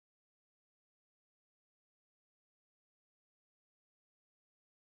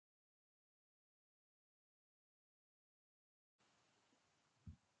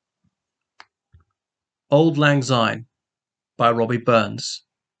Auld Lang Syne by Robbie Burns.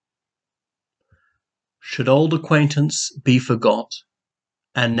 Should old acquaintance be forgot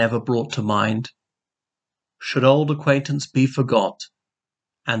and never brought to mind? Should old acquaintance be forgot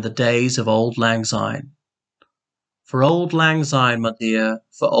and the days of Auld Lang Syne? For Auld Lang Syne, my dear,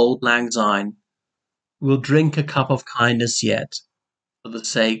 for Auld Lang Syne, we'll drink a cup of kindness yet, for the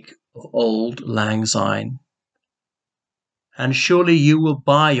sake of Auld Lang Syne. And surely you will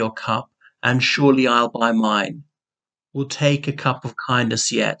buy your cup, and surely I'll buy mine. We'll take a cup of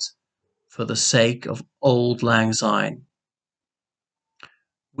kindness yet, for the sake of Auld Lang Syne.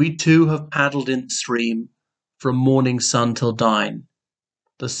 We two have paddled in the stream from morning sun till dine.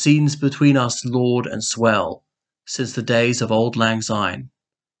 The scenes between us lord and swell since the days of Auld Lang Syne.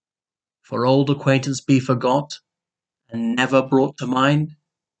 For old acquaintance be forgot and never brought to mind?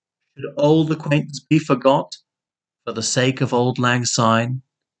 Should old acquaintance be forgot for the sake of Auld Lang Syne?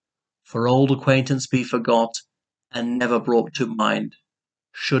 For old acquaintance be forgot and never brought to mind?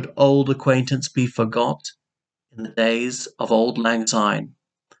 Should old acquaintance be forgot in the days of Auld Lang Syne?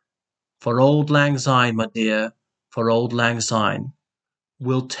 For Auld Lang Syne, my dear, for Auld Lang Syne,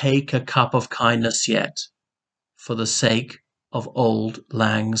 we'll take a cup of kindness yet, for the sake of Auld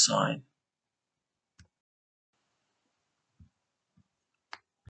Lang Syne.